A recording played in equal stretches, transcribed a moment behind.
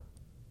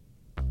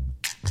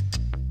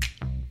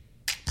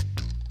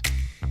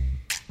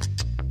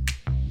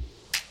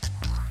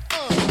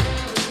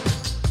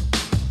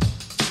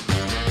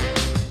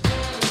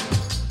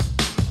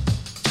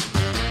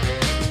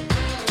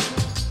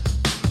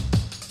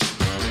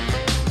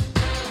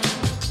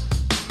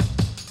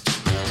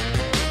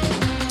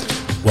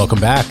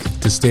Welcome back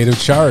to State of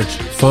Charge.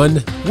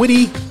 Fun,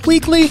 witty,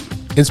 weekly,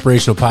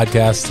 inspirational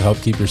podcast to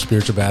help keep your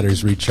spiritual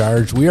batteries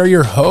recharged. We are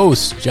your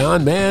hosts,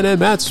 John Mann and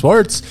Matt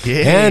Swartz.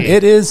 Yay. And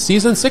it is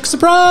Season 6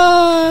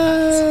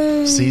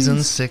 surprise!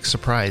 Season 6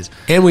 surprise.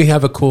 And we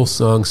have a cool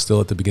song still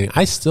at the beginning.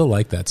 I still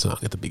like that song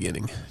at the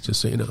beginning,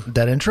 just so you know.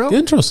 That intro? The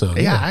intro song.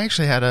 Yeah, I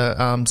actually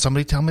had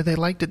somebody tell me they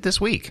liked it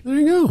this week. There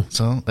you go.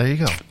 So there you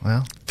go.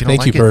 Well, if you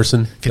Thank don't you, like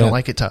person. If you don't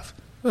like it, tough.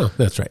 Oh,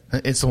 that's right.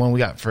 It's the one we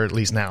got for at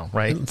least now,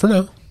 right? For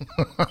now.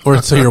 Or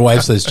until your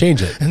wife says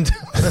change it.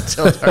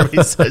 Until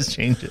Darby says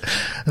change it.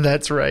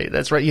 That's right.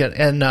 That's right. Yeah.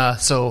 And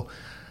so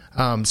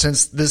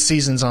since this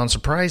season's on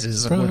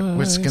surprises,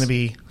 it's going to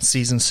be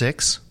season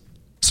 6,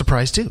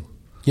 surprise 2.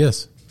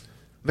 Yes.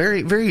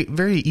 Very, very,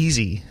 very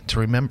easy to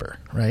remember,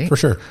 right? For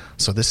sure.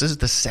 So this is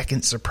the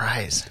second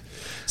surprise.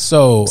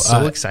 So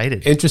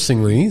excited.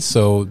 Interestingly,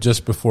 so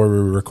just before we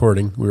were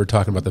recording, we were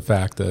talking about the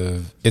fact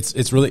of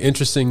it's really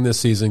interesting this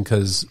season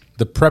because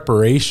the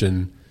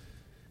preparation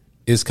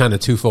is kind of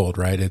twofold,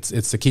 right?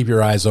 It's to keep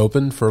your eyes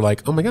open for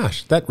like, oh my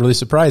gosh, that really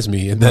surprised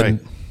me, and then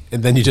Right.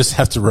 and then you just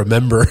have to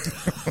remember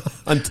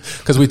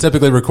because we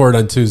typically record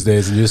on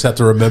Tuesdays, and you just have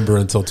to remember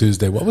until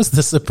Tuesday. What was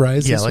the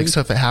surprise? Yeah, this like week? so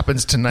if it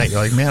happens tonight,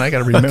 you're like, man, I got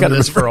to remember gotta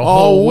this for a remember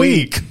whole all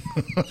week.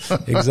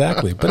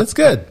 Exactly, but it's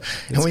good. And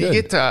It's when good.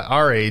 you get to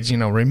our age,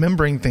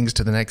 remembering things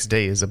to the next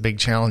day is a big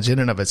challenge in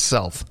and of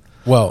itself.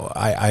 Well,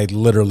 I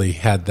literally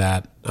had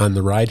that on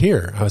the ride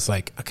here. I was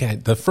like, okay,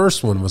 the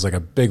first one was like a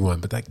big one,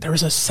 but like there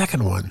was a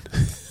second one.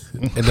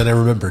 And then I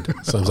remembered.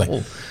 So I was like,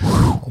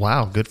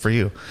 Wow, good for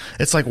you.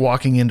 It's like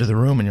walking into the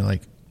room and you're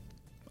like,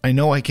 I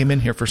know I came in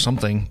here for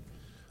something.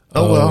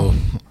 Oh, well.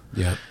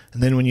 Yeah.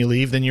 And then when you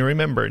leave, then you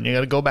remember and you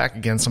got to go back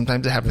again.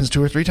 Sometimes it happens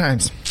 2 or 3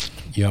 times.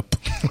 Yep.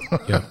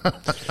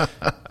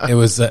 It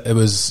was I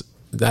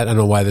don't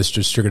know why this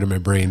just triggered in my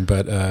brain,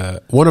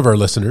 but one of our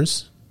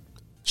listeners,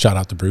 shout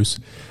out to Bruce,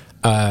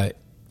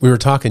 we were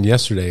talking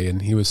yesterday,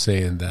 and he was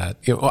saying that,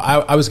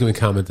 I was giving a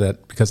comment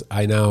that because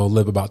I now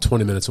live about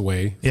 20 minutes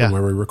away from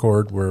where we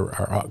record, where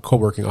our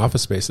co-working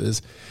office space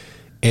is.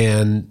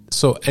 And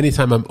so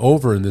anytime I'm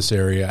over in this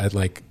area, I'd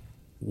like,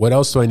 what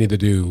else do I need to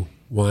do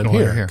while I'm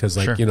here? Because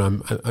Sure.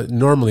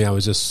 normally I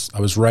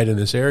was right in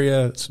this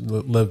area,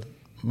 lived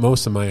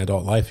most of my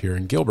adult life here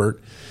in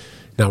Gilbert.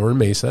 Now we're in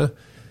Mesa.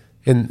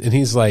 And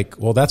he's like,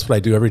 well, that's what I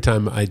do every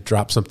time I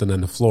drop something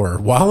on the floor.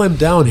 While I'm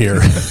down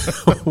here,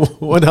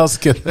 what else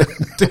can I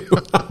do?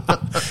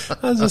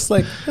 I was just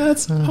like,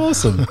 that's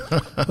awesome.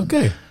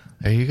 Okay.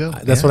 There you go.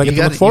 That's what I get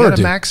to look forward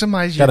to. You got to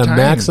maximize your time. Got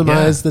to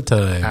maximize the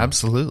time.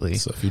 Absolutely.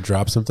 So if you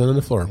drop something on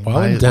the floor while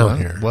I'm down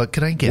here. What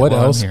can I get What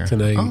while else I'm here?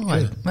 can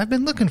I get? I've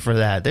been looking for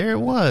that. There it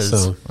was.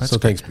 So That's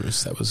thanks,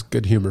 Bruce. That was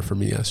good humor for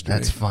me yesterday.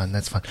 That's fun.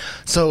 That's fun.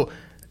 So,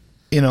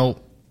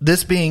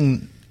 this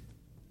being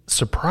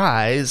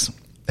surprise,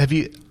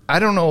 I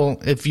don't know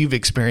if you've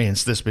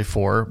experienced this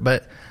before,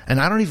 and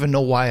I don't even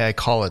know why I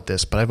call it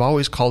this, but I've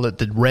always called it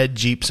the red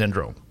Jeep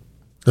syndrome.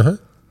 Uh-huh.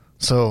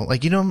 So,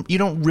 like, you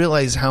don't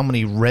realize how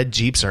many red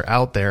Jeeps are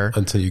out there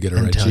Until you get a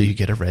red Jeep. Until you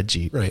get a red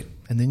Jeep. Right.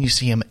 And then you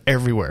see them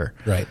everywhere.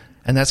 Right.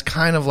 And that's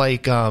kind of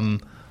like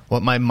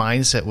what my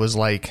mindset was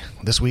like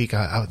this week.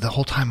 The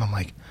whole time I'm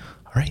like,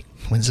 all right,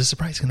 when's the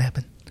surprise going to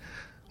happen?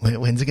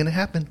 When's it going to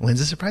happen? When's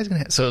the surprise going to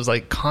happen? So it was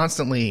like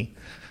constantly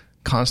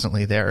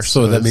there.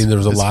 So that means there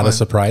was a lot of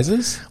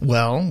surprises?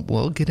 Well,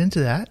 we'll get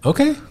into that.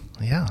 Okay.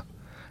 Yeah.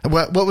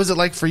 What was it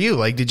like for you?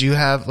 Like, did you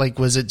have, like,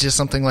 was it just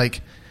something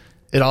like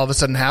it all of a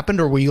sudden happened,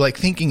 or were you like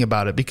thinking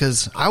about it?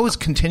 Because I was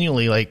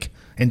continually like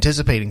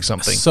anticipating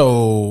something.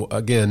 So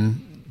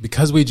again,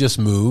 because we just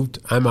moved,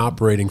 I'm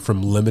operating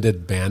from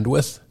limited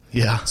bandwidth.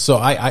 Yeah. So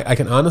I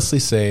can honestly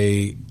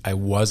say I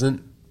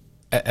wasn't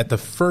at the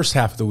first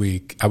half of the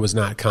week. I was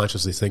not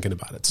consciously thinking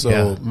about it.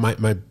 So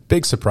my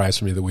big surprise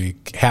for me of the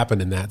week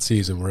happened in that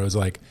season where it was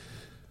like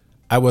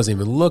I wasn't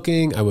even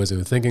looking, I wasn't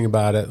even thinking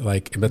about it.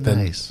 But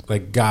then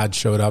like God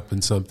showed up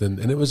in something,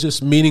 and it was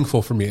just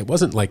meaningful for me. It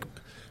wasn't like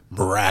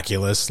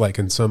miraculous, like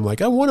in some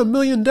like I won $1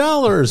 million,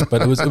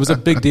 but it was a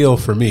big deal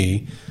for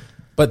me.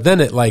 But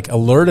then it like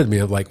alerted me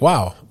of like,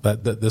 wow,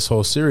 that this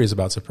whole series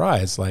about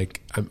surprise,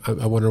 like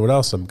I wonder what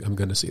else I'm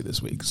going to see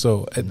this week.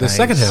 So the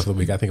second half of the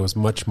week, I think I was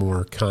much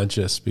more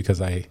conscious because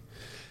the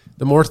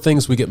more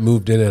things we get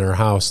moved in our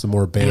house, the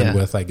more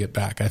bandwidth I get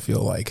back. I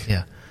feel like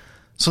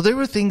So there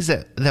were things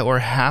that were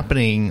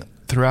happening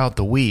throughout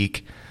the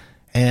week,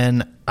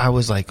 and I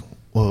was like,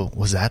 well,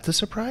 was that the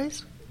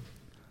surprise?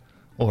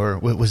 Or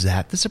was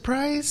that the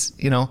surprise?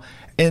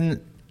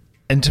 And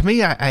to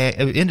me, I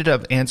ended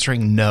up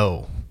answering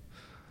no.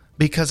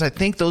 Because I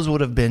think those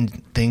would have been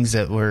things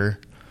that were,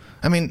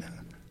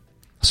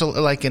 so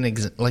like an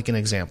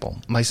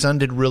example, my son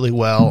did really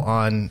well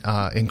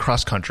in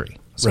cross country,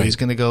 so he's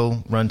going to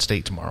go run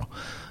state tomorrow.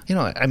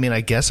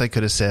 I guess I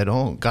could have said,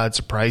 "Oh, God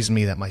surprised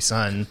me that my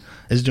son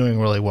is doing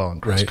really well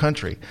in cross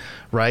country,"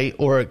 right?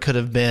 Or it could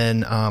have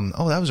been,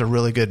 "Oh, that was a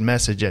really good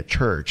message at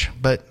church,"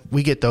 but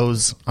we get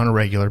those on a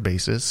regular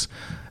basis,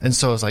 and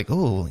so I was like,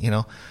 "Oh,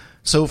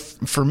 So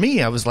for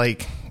me, I was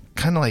like,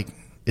 kind of like,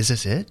 is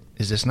this it?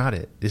 Is this not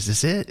it? Is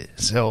this it?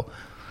 So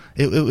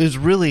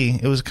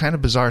it was kind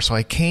of bizarre. So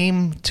I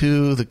came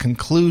to the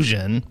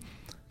conclusion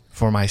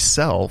for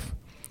myself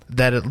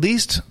that at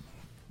least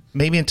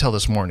maybe until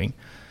this morning,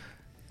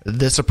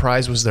 the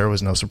surprise was there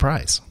was no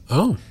surprise.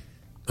 Oh,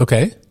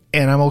 okay.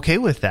 And I'm okay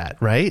with that,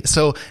 right?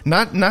 So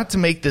not to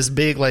make this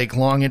big, like,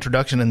 long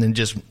introduction and then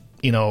just,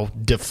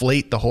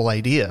 deflate the whole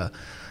idea.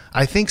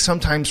 I think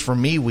sometimes for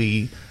me,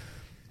 we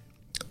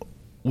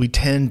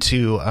tend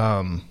to,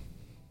 I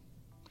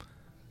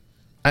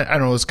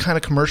don't know, it's kind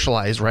of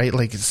commercialized, right?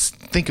 Like,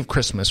 think of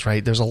Christmas,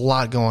 right? There's a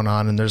lot going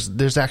on, and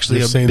there's actually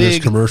You're a saying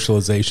big there's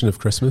commercialization of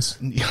Christmas.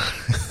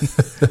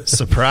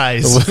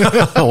 surprise.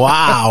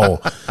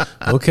 Wow.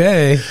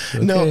 Okay.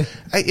 No,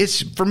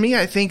 it's for me.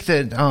 I think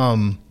that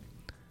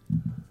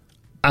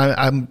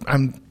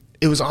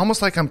it was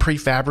almost like I'm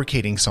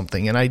prefabricating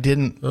something, and I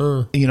didn't.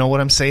 You know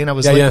what I'm saying? I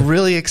was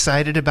really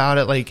excited about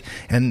it, like,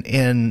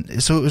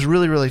 and so it was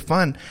really, really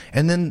fun.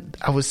 And then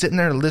I was sitting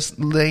there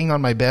laying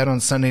on my bed on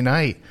Sunday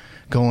night,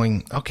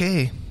 going,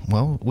 okay,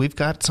 well, we've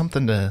got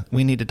something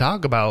we need to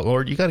talk about,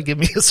 or you got to give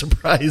me a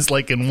surprise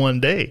like in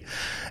one day.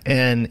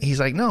 And he's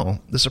like, no,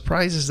 the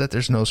surprise is that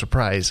there's no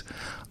surprise.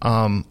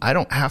 I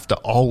don't have to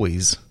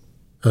always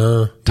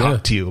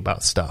talk to you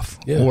about stuff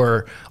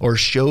or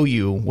show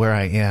you where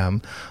I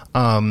am.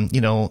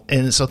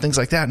 And so things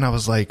like that. And I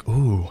was like,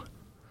 ooh,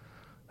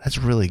 that's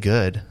really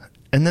good.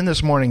 And then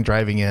this morning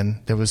driving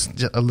in, there was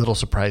a little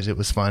surprise. It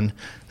was fun.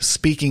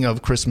 Speaking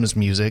of Christmas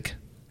music,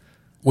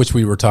 which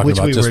we were talking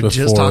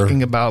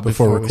about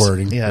before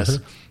recording. Yes.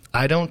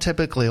 I don't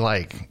typically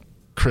like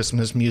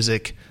Christmas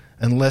music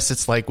unless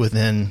it's like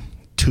within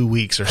 2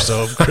 weeks or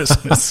so of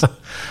Christmas.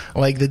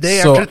 Like the day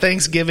after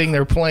Thanksgiving,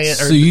 they're playing.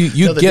 So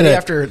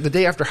the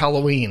day after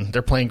Halloween,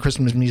 they're playing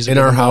Christmas music. In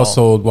our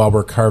household, while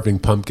we're carving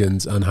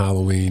pumpkins on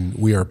Halloween,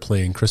 we are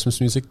playing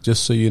Christmas music.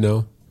 Just so you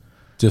know,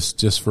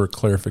 just for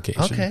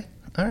clarification. Okay,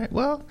 all right.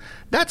 Well,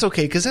 that's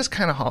okay because that's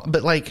kind of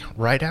but like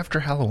right after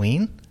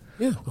Halloween.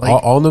 Yeah,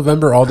 like, all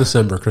November, all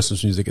December,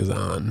 Christmas music is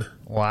on.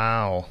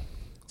 Wow.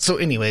 So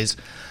anyways,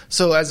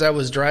 as I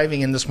was driving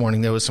in this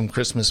morning, there was some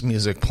Christmas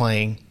music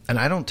playing, and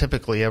I don't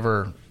typically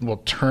ever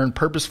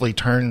purposefully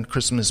turn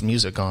Christmas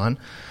music on.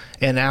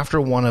 And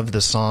after one of the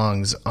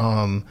songs,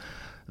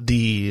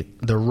 the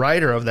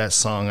writer of that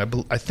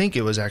song, I think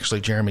it was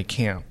actually Jeremy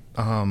Camp.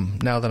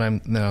 Now that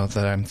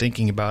I'm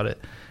thinking about it,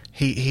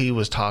 he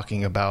was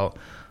talking about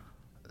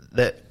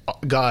that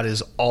God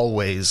is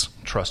always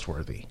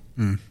trustworthy.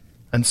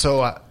 And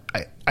so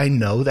I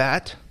know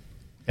that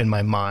in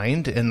my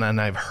mind, and then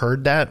I've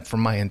heard that from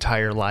my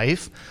entire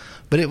life.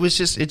 But it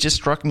just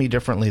struck me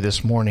differently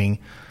this morning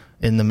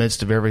in the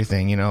midst of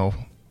everything.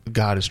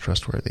 God is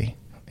trustworthy.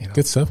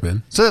 Good stuff,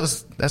 man. So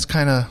that's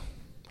kind of,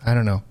 I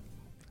don't know.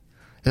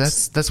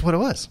 That's what it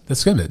was.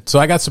 That's good, man. So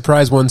I got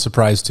surprise 1,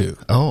 surprise 2.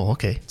 Oh,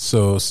 okay.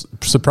 So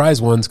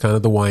surprise 1's kind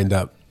of the wind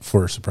up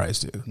for surprise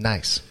 2.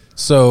 Nice.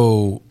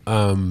 So,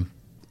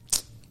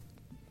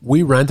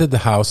 we rented the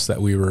house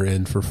that we were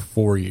in for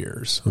 4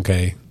 years,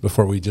 okay,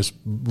 before we just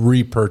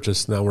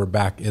repurchased. Now we're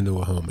back into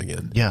a home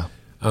again. Yeah.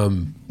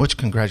 Which,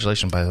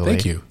 congratulations, by the way.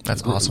 Thank you.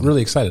 That's awesome.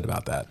 Really excited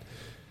about that.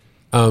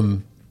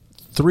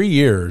 3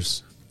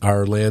 years,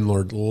 our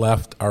landlord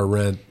left our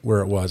rent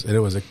where it was, and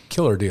it was a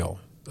killer deal.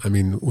 I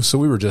mean, so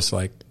we were just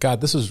like, God,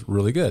 this is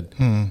really good.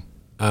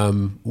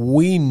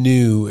 We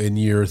knew in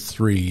year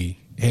 3,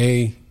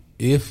 hey,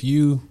 if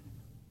you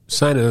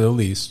sign another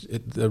lease,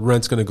 the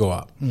rent's going to go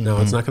up. Now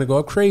it's not going to go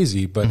up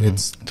crazy, but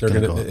it's going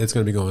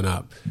to be going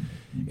up.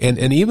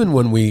 And even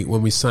when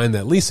we signed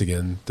that lease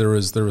again, there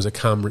was a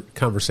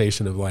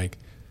conversation of like,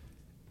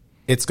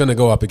 it's going to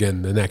go up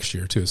again the next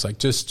year too. It's like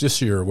just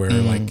so you're aware,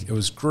 like it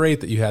was great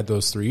that you had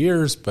those 3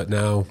 years, but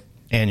now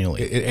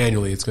annually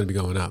it's going to be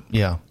going up.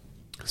 Yeah.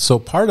 So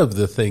part of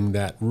the thing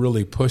that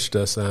really pushed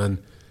us on,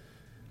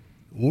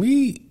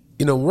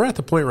 we're at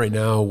the point right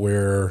now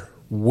where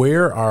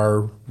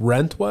our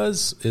rent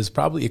is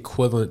probably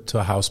equivalent to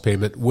a house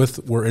payment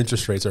where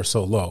interest rates are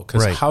so low,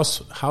 because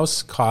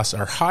house costs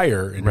are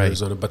higher in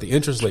Arizona, but the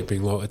interest rate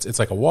being low, it's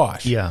like a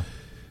wash. Yeah.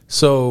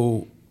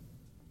 So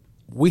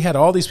we had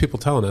all these people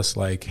telling us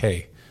like,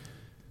 hey,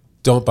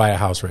 don't buy a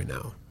house right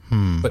now.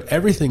 But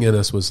everything in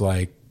us was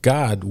like,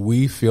 God,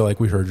 we feel like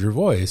we heard your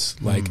voice.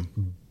 Like,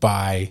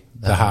 buy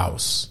the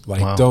house.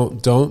 Like,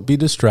 don't be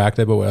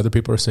distracted by what other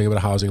people are saying about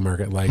a housing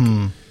market. Like,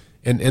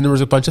 and there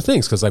was a bunch of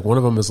things, because like one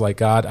of them is like,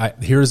 God,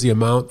 here's the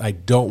amount I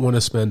don't want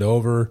to spend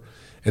over,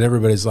 and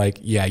everybody's like,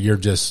 yeah, you're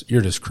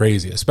just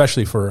crazy,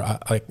 especially for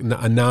a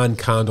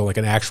non-condo, like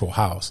an actual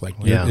house. Like,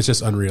 it's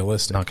just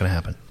unrealistic. Not going to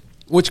happen.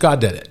 Which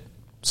God did it.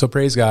 So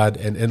praise God,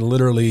 and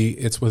literally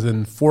it's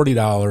within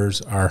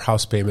 $40 our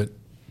house payment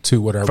to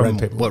what our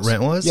rent payment was. What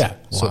rent was? Yeah,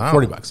 so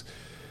 $40.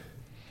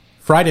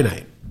 Friday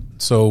night.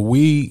 So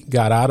we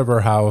got out of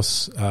our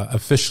house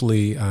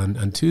officially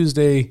on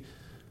Tuesday.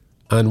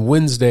 On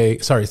Wednesday,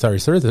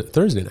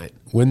 Thursday night.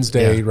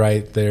 Wednesday,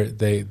 right?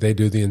 They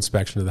do the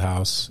inspection of the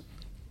house.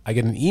 I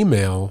get an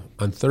email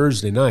on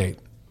Thursday night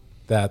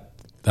that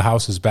the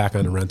house is back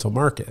on the rental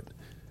market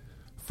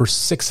for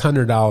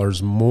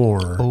 $600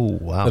 more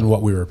than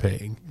what we were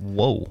paying.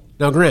 Whoa!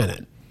 Now,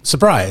 granted,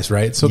 surprise,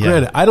 right? So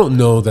granted, I don't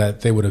know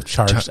that they would have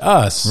charged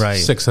us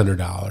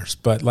 $600,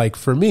 but like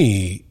for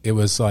me, it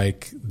was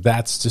like,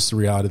 that's just the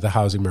reality of the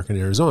housing market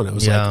in Arizona. It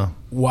was like,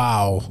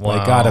 wow,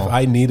 like God, if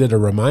I needed a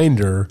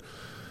reminder,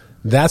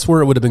 that's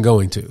where it would have been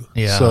going to.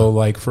 Yeah. So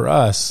like for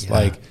us,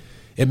 like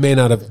it may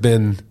not have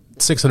been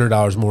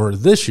 $600 more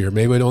this year.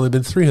 Maybe it'd only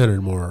been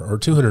 $300 more or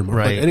 $200 more.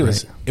 Right. But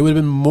anyways, it would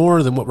have been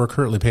more than what we're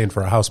currently paying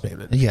for our house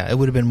payment. Yeah, it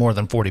would have been more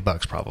than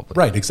 $40 probably.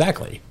 Right,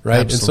 exactly. Right.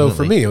 Absolutely. And so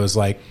for me, it was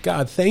like,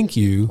 God, thank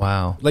you.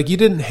 Wow. Like you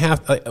didn't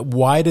have,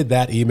 why did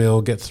that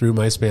email get through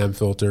my spam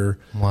filter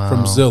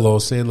from Zillow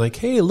saying like,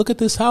 hey, look at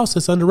this house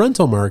that's under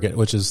rental market,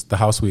 which is the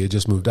house we had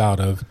just moved out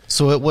of.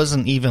 So it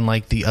wasn't even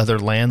like the other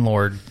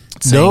landlord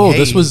saying, no, hey,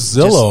 this was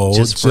Zillow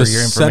just for your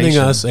sending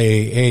information. us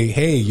a,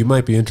 hey, you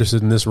might be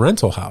interested in this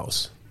rental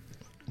house.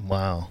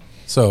 Wow.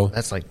 So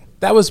That's like,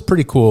 that was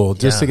pretty cool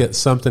just to get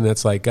something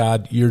that's like,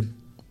 God,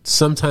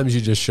 sometimes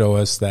you just show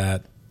us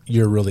that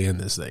you're really in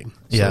this thing.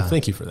 So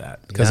thank you for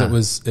that. Because it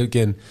was,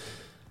 again,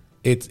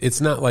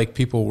 it's not like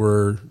people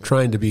were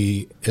trying to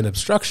be an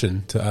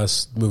obstruction to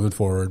us moving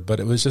forward, but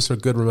it was just a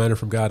good reminder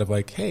from God of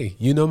like, hey,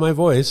 you know my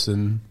voice,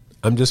 and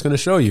I'm just going to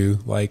show you,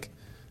 like,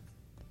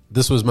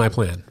 this was my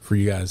plan for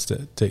you guys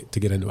to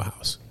get into a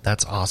house.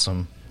 that's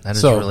awesome. That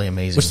is really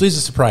amazing. Which leads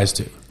to surprise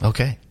too.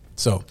 Okay.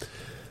 So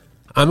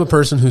I'm a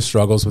person who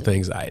struggles with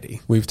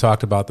anxiety. We've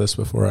talked about this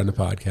before on the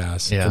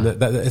podcast. Yeah.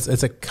 And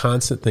it's a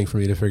constant thing for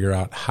me to figure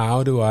out,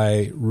 how do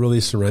I really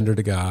surrender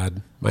to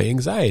God my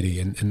anxiety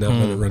and not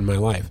let it run my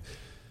life?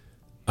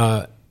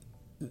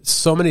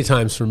 So many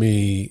times for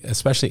me,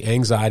 especially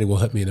anxiety will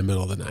hit me in the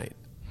middle of the night.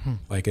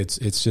 Like it's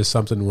just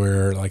something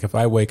where, like, if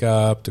I wake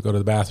up to go to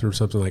the bathroom or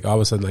something, like all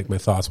of a sudden, like my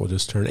thoughts will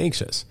just turn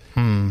anxious.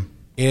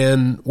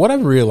 And what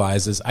I've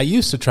realized is I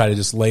used to try to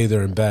just lay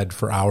there in bed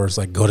for hours,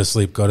 like go to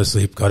sleep, go to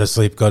sleep, go to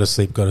sleep, go to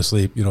sleep, go to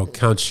sleep,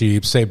 count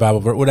sheep, say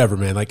Bible verse, whatever,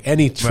 man, like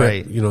any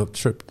trip,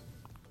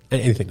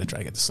 anything to try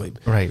to get to sleep.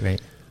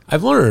 Right.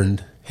 I've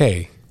learned,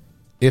 hey,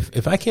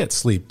 if I can't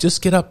sleep,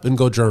 just get up and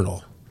go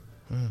journal.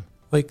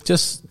 Like,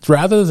 just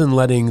rather than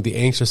letting the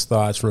anxious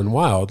thoughts run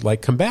wild,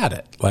 like combat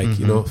it, like,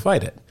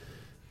 fight it.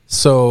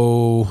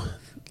 So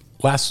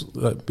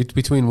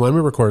between when we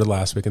recorded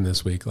last week and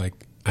this week, like,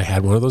 I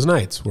had one of those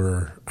nights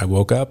where I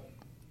woke up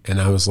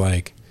and I was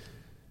like,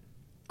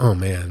 oh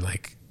man,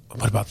 like,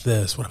 what about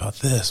this? What about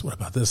this? What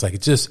about this? Like,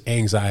 it's just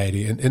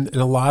anxiety. And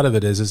a lot of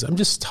it is I'm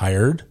just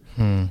tired,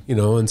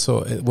 and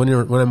so when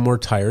I'm more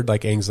tired,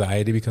 like,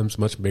 anxiety becomes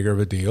much bigger of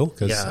a deal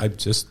because I'm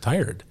just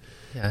tired.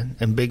 Yeah.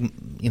 And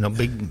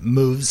big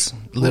moves,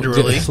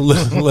 literally.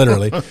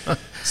 Literally.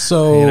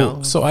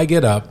 So, so I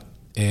get up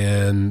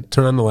and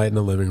turn on the light in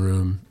the living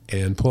room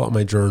and pull out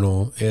my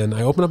journal, and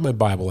I open up my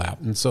Bible app.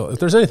 And so if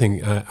there's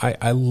anything,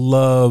 I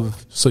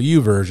love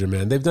YouVersion,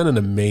 man. They've done an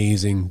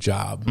amazing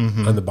job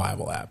on the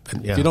Bible app.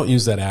 And if you don't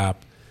use that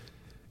app,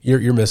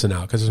 you're missing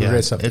out because there's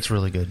great stuff. It's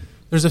really good.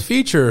 There's a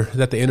feature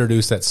that they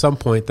introduced at some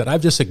point that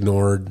I've just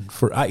ignored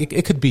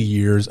it could be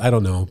years, I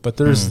don't know. But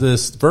there's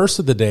this verse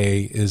of the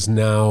day is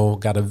now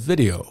got a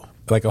video,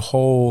 like a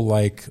whole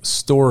like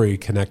story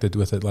connected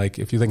with it. Like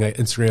if you think like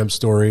Instagram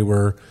story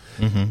where,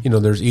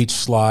 there's each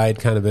slide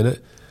kind of in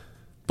it.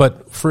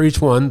 But for each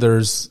one,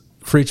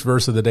 for each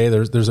verse of the day,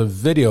 there's a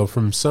video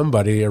from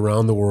somebody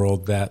around the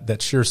world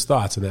that shares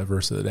thoughts in that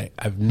verse of the day.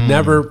 I've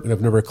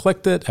never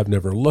clicked it. I've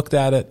never looked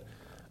at it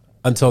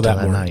until that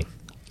morning. Night.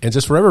 And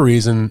just for whatever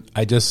reason,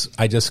 I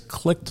just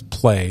clicked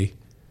play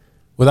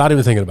without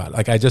even thinking about it.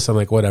 Like I'm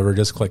like, whatever,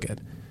 just click it.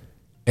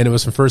 And it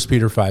was from 1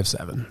 Peter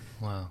 5:7.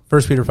 Wow.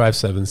 1 Peter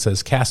 5:7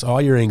 says, cast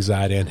all your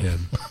anxiety on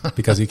him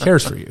because he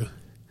cares for you.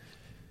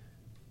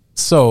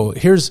 So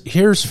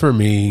here's for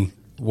me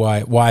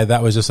why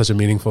that was just such a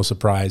meaningful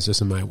surprise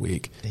just in my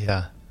week.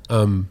 Yeah.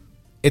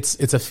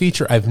 It's a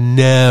feature I've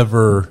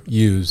never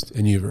used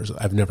in YouVersion.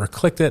 I've never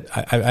clicked it.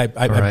 I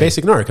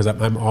basically ignore it because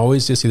I'm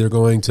always just either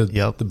going to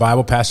the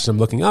Bible passage I'm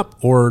looking up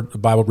or the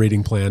Bible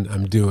reading plan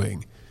I'm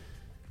doing.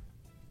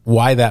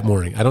 Why that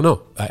morning? I don't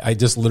know. I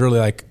just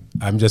literally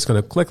I'm just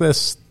going to click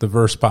this. The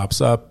verse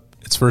pops up.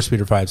 It's 1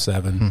 Peter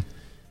 5:7.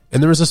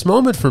 And there was this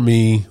moment for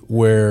me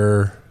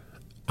where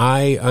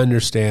I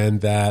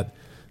understand that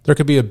there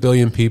could be a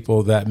billion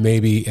people that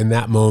maybe in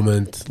that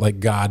moment, like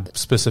God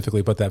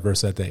specifically put that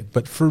verse that day.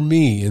 But for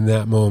me in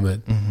that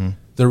moment,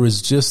 there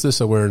was just this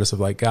awareness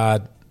of like,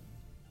 God,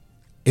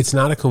 it's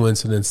not a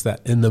coincidence that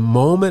in the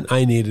moment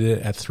I needed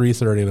it at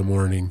 3:30 in the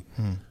morning,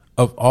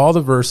 of all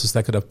the verses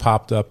that could have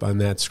popped up on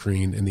that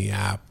screen in the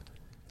app,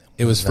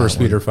 it was 1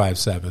 Peter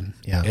 5:7.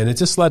 Yeah. And it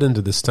just led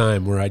into this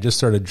time where I just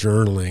started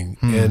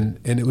journaling. And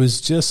it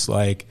was just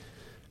like,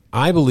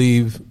 I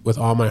believe with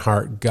all my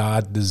heart,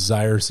 God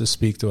desires to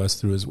speak to us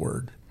through his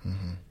word.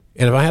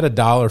 And if I had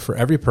 $1 for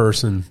every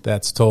person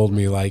that's told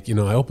me, like,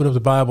 I opened up the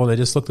Bible and I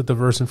just looked at the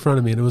verse in front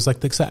of me and it was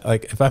like,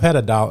 if I've had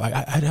 $1,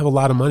 I'd have a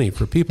lot of money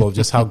for people,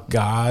 just how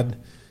God,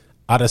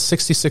 out of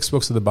 66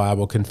 books of the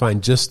Bible, can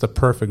find just the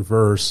perfect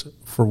verse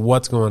for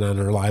what's going on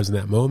in our lives in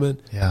that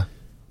moment. Yeah.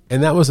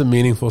 And that was a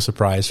meaningful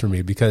surprise for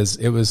me because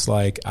it was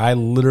like, I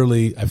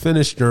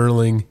finished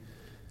journaling,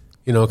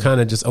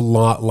 kind of just a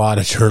lot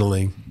of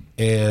journaling.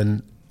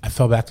 and I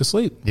fell back to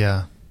sleep.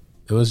 Yeah.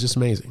 It was just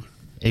amazing.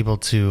 Able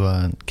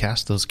to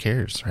cast those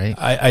cares, right?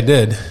 I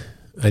did,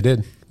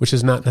 which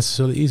is not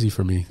necessarily easy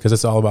for me because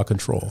it's all about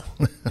control,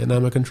 and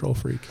I'm a control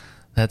freak.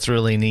 That's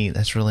really neat.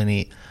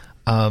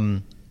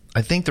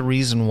 I think the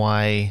reason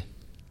why,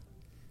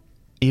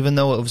 even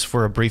though it was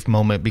for a brief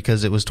moment,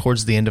 because it was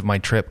towards the end of my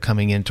trip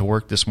coming into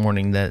work this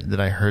morning that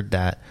I heard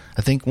that,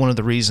 I think one of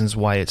the reasons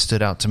why it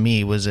stood out to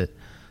me was that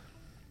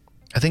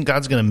I think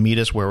God's going to meet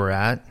us where we're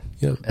at.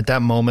 Yeah. At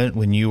that moment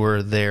when you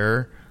were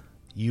there,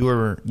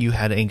 you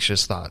had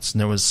anxious thoughts and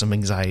there was some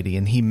anxiety,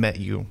 and He met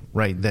you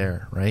right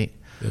there, right?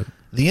 Yep.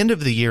 The end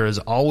of the year is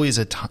always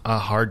a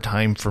hard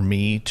time for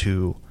me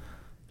to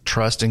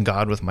trust in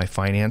God with my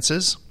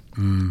finances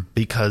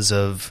because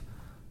of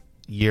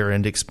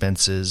year-end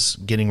expenses,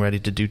 getting ready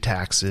to do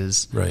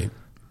taxes. Right.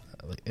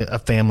 A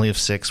family of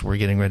 6 we're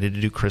getting ready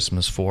to do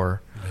Christmas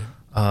for.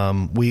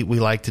 Right. We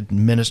like to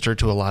minister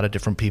to a lot of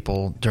different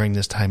people during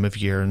this time of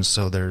year, and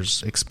so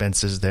there's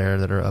expenses there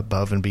that are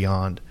above and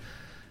beyond.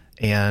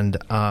 And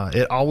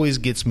it always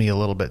gets me a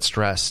little bit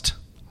stressed,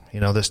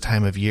 this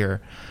time of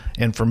year.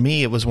 And for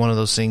me, it was one of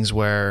those things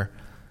where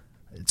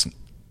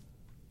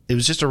it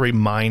was just a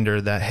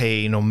reminder that,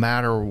 hey, no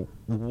matter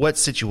what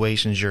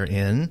situations you're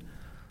in,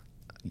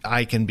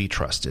 I can be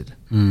trusted.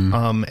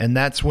 And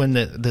that's when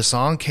the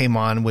song came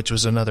on, which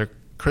was another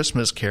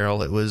Christmas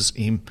carol. It was,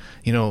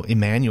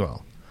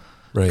 Emmanuel,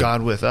 right.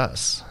 God with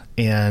us.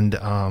 And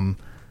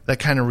that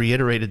kind of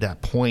reiterated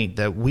that point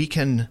that we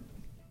can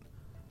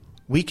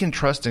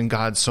trust in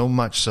God so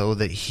much so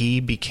that He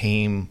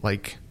became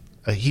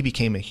a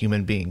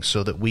human being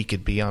so that we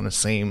could be on the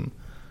same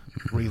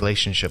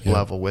relationship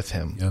level with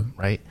Him,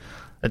 right?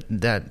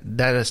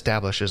 That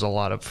establishes a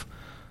lot of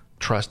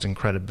trust and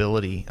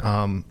credibility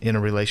in a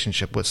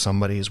relationship with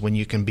somebody, is when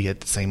you can be at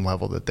the same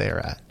level that they're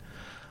at.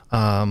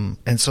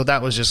 And so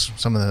that was just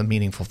some of the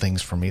meaningful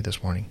things for me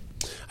this morning.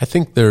 I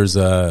think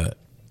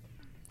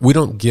we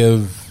don't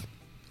give,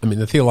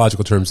 the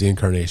theological term's the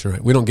incarnation,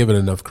 right? We don't give it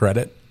enough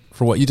credit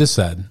for what you just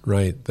said,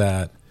 right?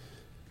 That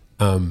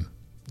the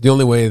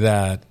only way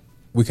that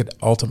we could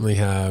ultimately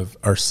have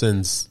our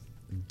sins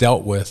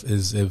dealt with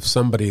is if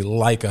somebody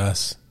like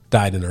us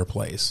died in our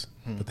place,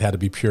 but they had to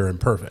be pure and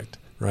perfect,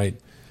 right?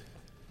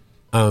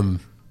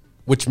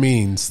 Which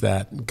means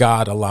that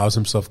God allows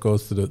Himself to go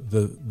through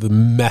the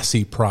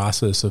messy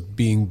process of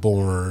being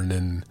born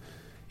and,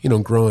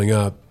 growing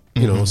up,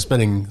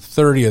 spending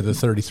 30 of the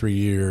 33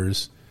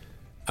 years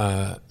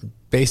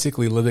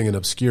basically living in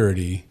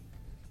obscurity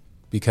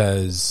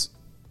because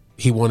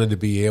He wanted to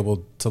be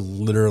able to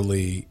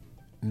literally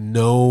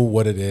know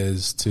what it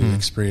is to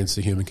experience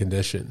the human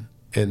condition.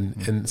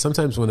 And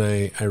sometimes when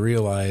I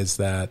realize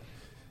that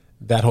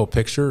whole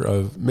picture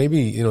of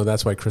maybe,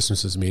 that's why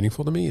Christmas is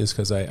meaningful to me, is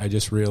because I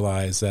just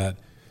realize that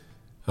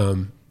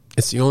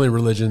it's the only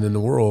religion in the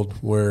world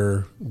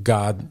where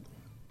God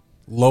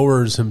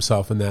lowers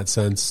Himself in that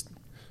sense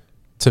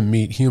to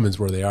meet humans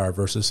where they are,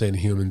 versus saying to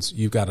humans,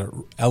 you've got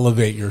to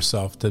elevate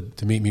yourself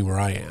to meet me where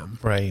I am.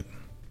 Right.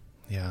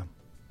 Yeah.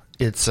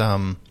 It's,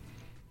 and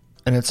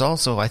it's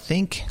also, I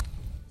think,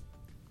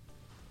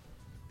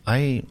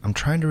 I'm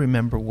trying to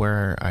remember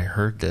where I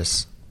heard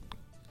this.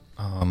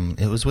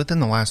 It was within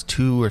the last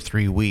 2 or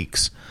 3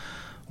 weeks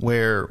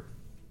where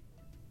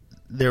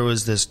there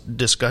was this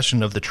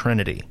discussion of the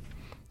Trinity.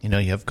 You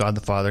have God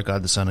the Father,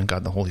 God the Son, and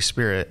God the Holy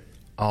Spirit,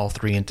 all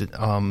three into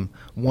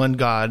one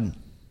God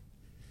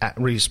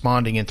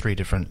responding in three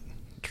different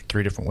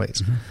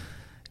ways. Mm-hmm.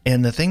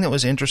 And the thing that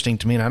was interesting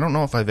to me, and I don't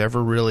know if I've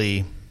ever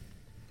really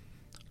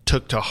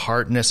took to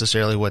heart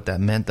necessarily what that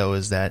meant, though,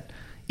 is that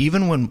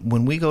even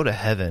when we go to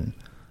heaven,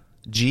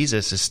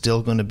 Jesus is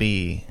still going to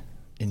be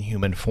in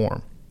human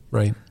form.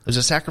 Right. There's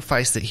a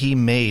sacrifice that He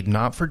made,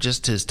 not for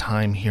just His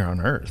time here on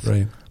earth,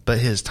 right, but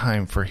His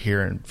time for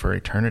here and for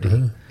eternity.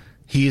 Mm-hmm.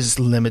 He is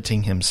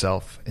limiting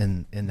Himself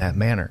in that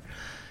manner.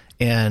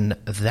 And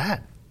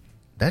that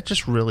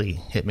just really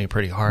hit me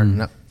pretty hard.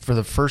 And for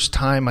the first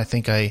time, I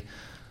think I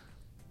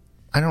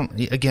don't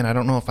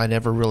know if I'd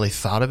ever really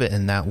thought of it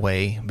in that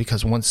way,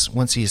 because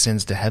once He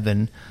ascends to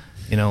heaven,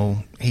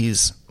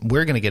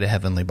 we're going to get a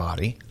heavenly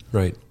body.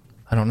 Right.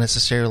 I don't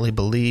necessarily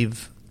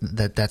believe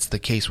that that's the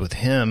case with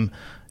Him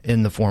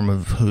in the form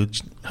of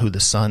who the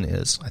Son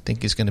is. I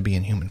think He's going to be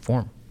in human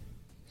form.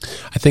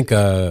 I think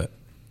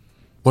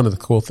one of the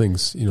cool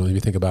things, if you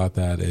think about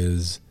that,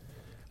 is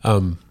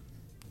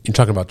you're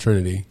talking about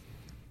Trinity.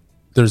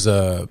 There's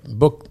a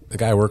book, a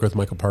guy I work with,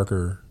 Michael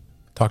Parker,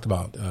 talked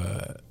about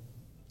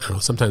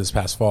sometime this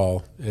past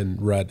fall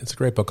and read. It's a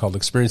great book called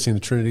Experiencing the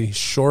Trinity.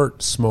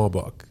 Short, small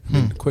book.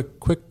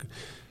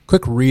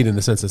 Quick read in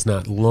the sense it's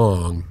not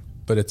long,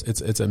 but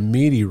it's a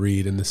meaty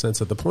read in the sense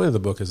that the point of the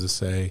book is to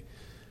say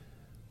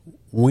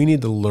we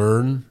need to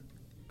learn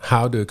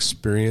how to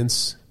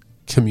experience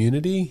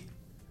community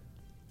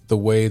the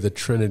way the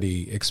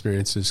Trinity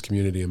experiences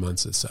community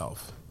amongst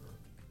itself.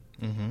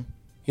 Mm-hmm.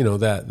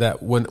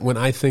 That when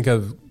I think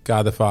of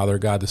God the Father,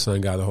 God the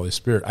Son, God the Holy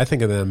Spirit, I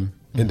think of them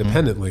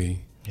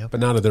independently, but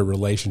not of their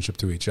relationship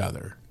to each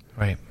other.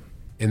 Right.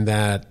 And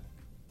that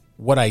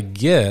what I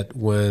get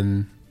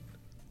when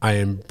I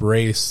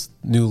embrace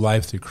new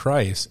life through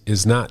Christ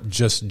is not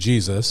just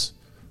Jesus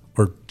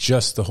or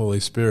just the Holy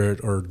Spirit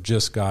or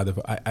just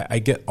God. I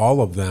get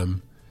all of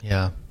them.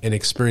 Yeah. And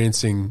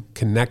experiencing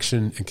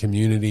connection and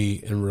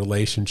community and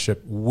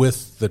relationship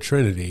with the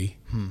Trinity,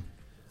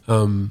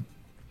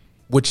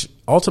 which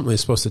ultimately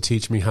is supposed to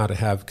teach me how to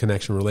have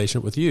connection,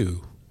 relationship with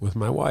you, with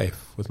my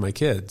wife, with my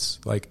kids.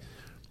 Like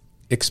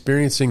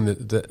experiencing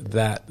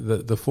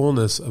the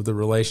fullness of the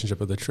relationship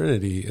of the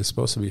Trinity is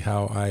supposed to be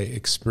how I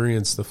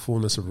experience the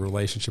fullness of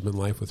relationship in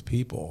life with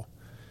people.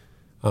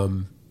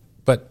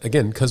 But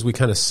again, because we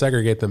kind of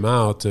segregate them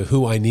out to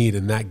who I need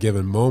in that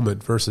given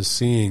moment versus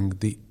seeing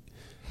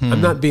I'm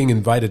not being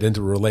invited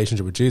into a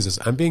relationship with Jesus.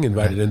 I'm being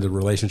invited into a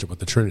relationship with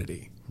the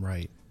Trinity.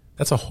 Right.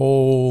 That's a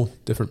whole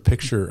different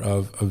picture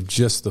of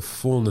just the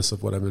fullness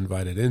of what I'm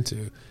invited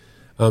into.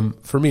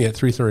 For me, at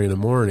 3:30 in the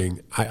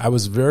morning, I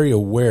was very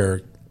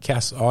aware.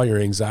 Cast all your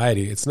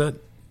anxiety. It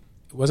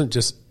wasn't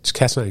just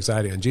cast my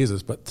anxiety on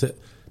Jesus, but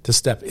to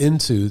step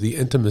into the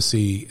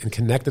intimacy and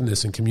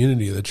connectedness and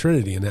community of the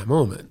Trinity in that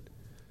moment.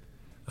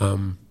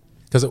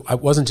 Because it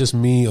wasn't just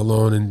me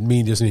alone and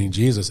me just needing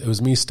Jesus. It was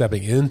me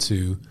stepping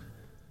into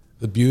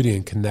the beauty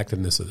and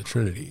connectedness of the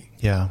Trinity.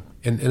 Yeah.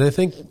 And I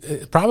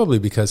think probably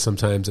because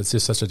sometimes it's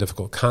just such a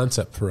difficult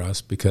concept for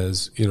us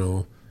because,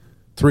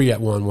 3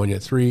 yet 1, 1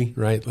 yet 3,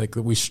 right? Like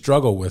we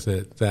struggle with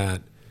it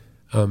that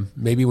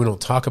maybe we don't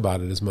talk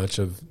about it as much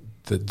of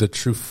the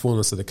true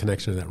fullness of the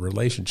connection of that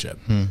relationship.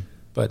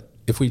 But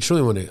if we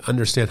truly want to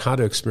understand how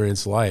to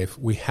experience life,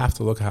 we have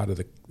to look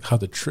at how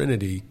the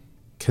Trinity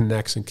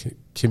connects and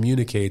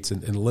communicates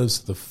and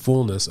lives the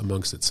fullness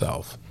amongst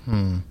itself.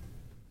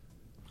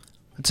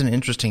 That's an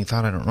interesting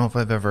thought. I don't know if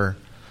I've ever.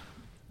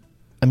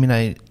 I mean,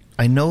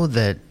 I know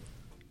that.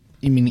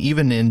 I mean,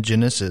 even in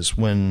Genesis,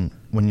 when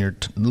you're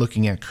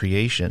looking at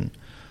creation,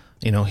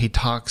 he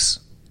talks.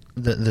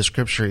 The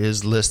scripture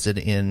is listed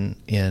in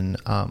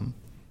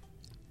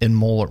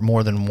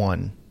more than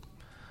one,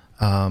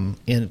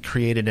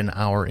 created in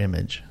our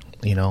image.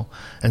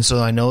 And so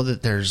I know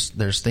that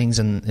there's things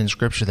in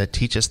scripture that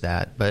teach us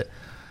that, but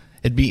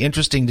it'd be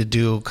interesting to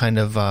do kind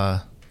of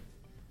a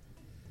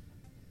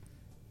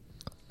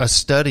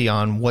study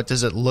on what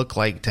does it look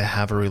like to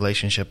have a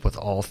relationship with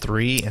all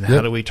three, and how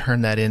do we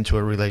turn that into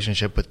a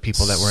relationship with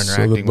people that we're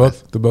interacting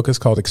with. The book is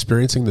called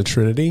Experiencing the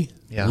Trinity,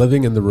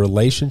 Living in the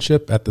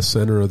Relationship at the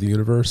Center of the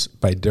Universe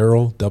by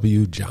Darrell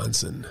W.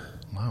 Johnson.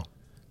 Wow.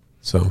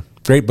 So,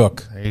 great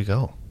book. There you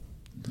go.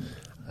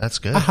 That's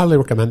good. I highly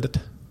recommend it.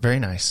 Very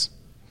nice.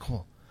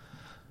 Cool.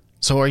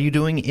 So are you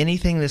doing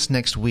anything this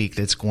next week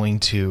that's going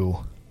to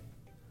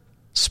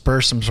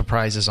spur some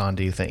surprises on,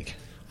 do you think?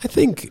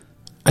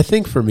 I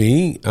think for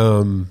me,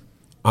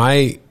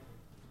 I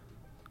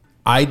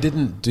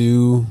didn't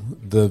do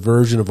the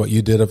version of what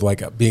you did of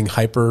like being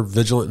hyper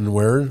vigilant and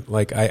aware.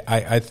 Like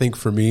I think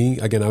for me,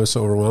 again, I was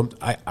so overwhelmed.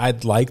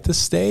 I'd like to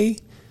stay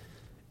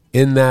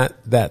in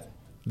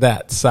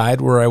that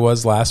side where I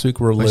was last week,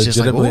 where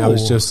legitimately I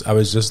was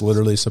just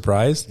literally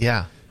surprised.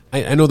 Yeah.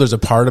 I know there's a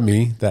part of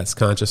me that's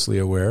consciously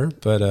aware,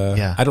 but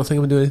I don't think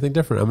I'm gonna do anything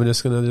different. I'm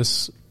just gonna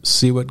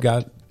see what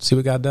God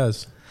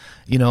does.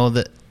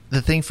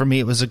 The thing for me,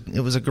 it was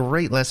a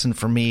great lesson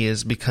for me,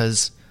 is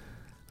because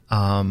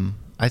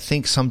I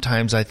think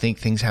sometimes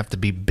things have to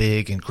be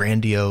big and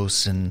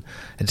grandiose and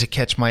to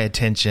catch my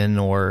attention,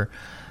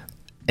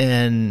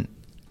 and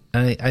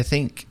I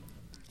think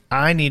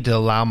I need to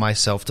allow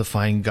myself to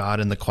find God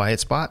in the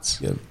quiet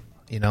spots. Yep.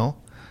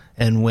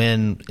 And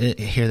when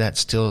hear that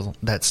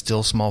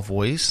still small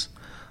voice,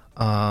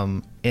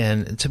 and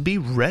to be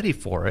ready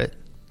for it,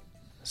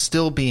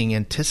 still being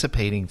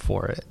anticipating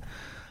for it.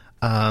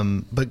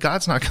 But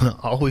God's not going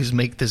to always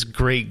make this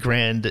great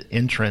grand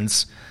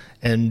entrance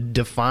and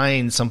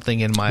define something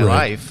in my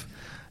life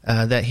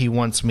that He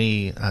wants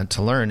me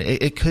to learn.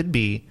 It could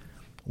be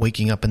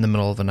waking up in the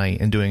middle of the night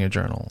and doing a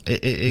journal.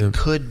 It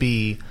could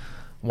be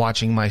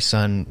watching my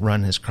son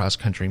run his cross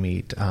country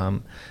meet.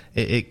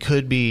 It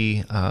could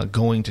be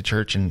going to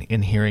church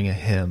and hearing a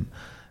hymn,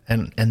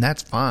 and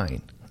that's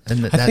fine.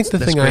 And I think the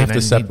thing I have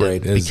to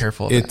separate is be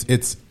careful of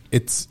that.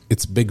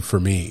 It's big for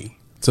me.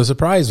 So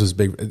surprise was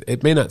big.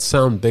 It may not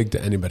sound big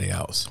to anybody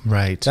else.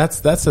 Right. That's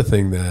the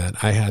thing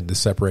that I had to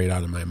separate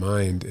out of my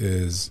mind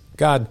is,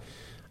 God,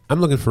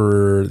 I'm looking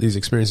for these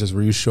experiences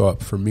where you show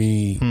up for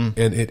me,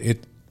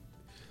 and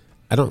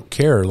I don't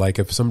care. Like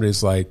if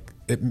somebody's like,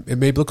 it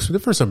may look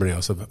good for somebody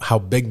else of how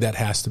big that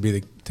has to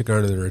be to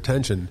garner their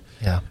attention.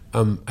 Yeah.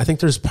 I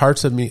think there's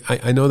parts of me.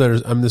 I know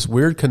I'm this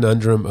weird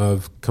conundrum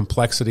of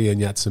complexity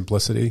and yet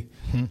simplicity.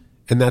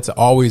 And that's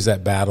always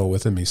that battle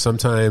within me.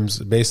 Sometimes,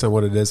 based on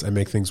what it is, I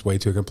make things way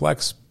too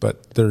complex.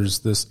 But there's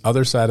this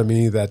other side of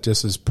me that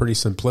just is pretty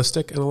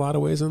simplistic in a lot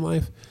of ways in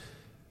life.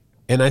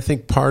 And I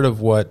think part of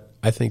what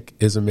I think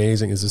is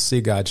amazing is to see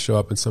God show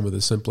up in some of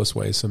the simplest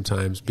ways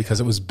sometimes, because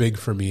it was big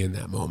for me in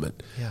that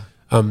moment. Yeah.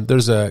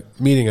 There's a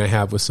meeting I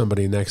have with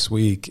somebody next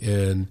week,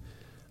 and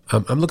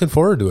I'm looking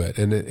forward to it.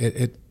 And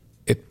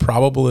it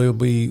probably will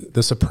be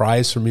the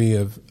surprise for me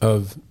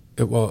of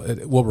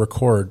we'll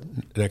record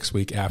next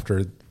week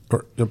after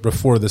or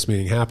before this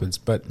meeting happens,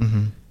 but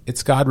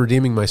it's God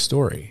redeeming my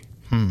story.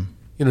 You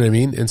know what I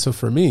mean? And so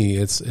for me,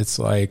 it's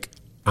like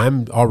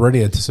I'm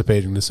already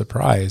anticipating the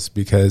surprise,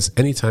 because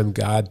anytime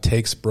God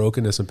takes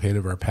brokenness and pain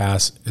of our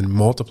past and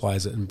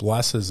multiplies it and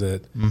blesses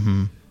it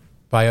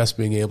by us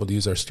being able to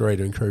use our story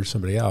to encourage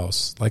somebody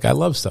else, like I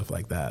love stuff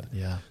like that.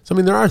 Yeah. So I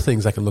mean, there are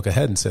things I can look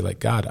ahead and say, like,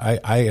 God, I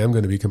am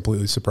going to be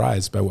completely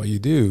surprised by what you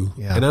do,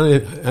 and I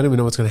don't even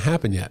know what's going to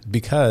happen yet,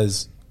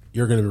 because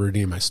you're going to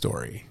redeem my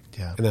story.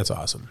 Yeah. And that's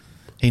awesome.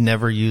 He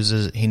never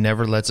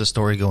lets a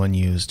story go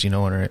unused,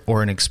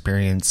 or an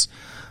experience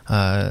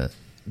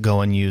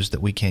go unused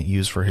that we can't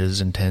use for his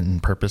intent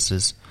and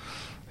purposes,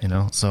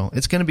 so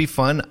it's going to be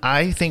fun.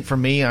 I think for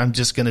me, I'm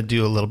just going to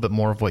do a little bit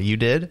more of what you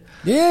did.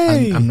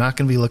 Yay! I'm not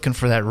going to be looking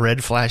for that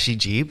red flashy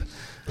Jeep.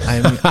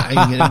 I'm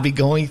going to be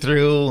going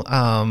through,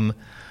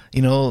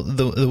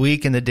 the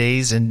week and the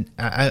days, and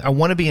I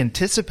want to be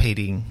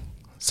anticipating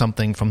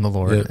something from the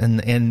Lord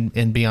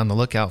and be on the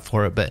lookout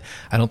for it. But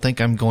I don't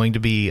think I'm going to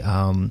be,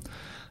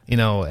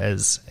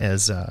 as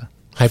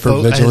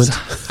hyper vigilant,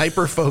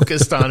 hyper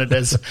focused on it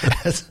as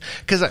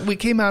because we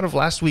came out of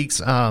last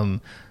week's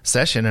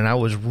session and I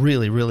was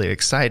really, really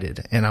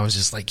excited, and I was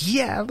just like,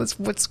 yeah, that's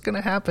what's going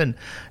to happen.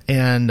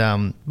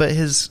 And but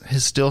his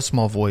still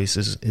small voice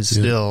is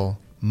still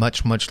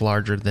much, much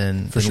larger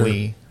than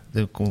we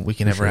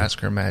can ever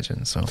ask or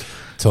imagine. So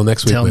till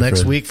next week. Till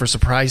next week for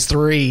Surprise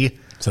 3.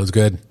 Sounds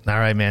good. All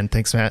right, man.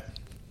 Thanks, Matt.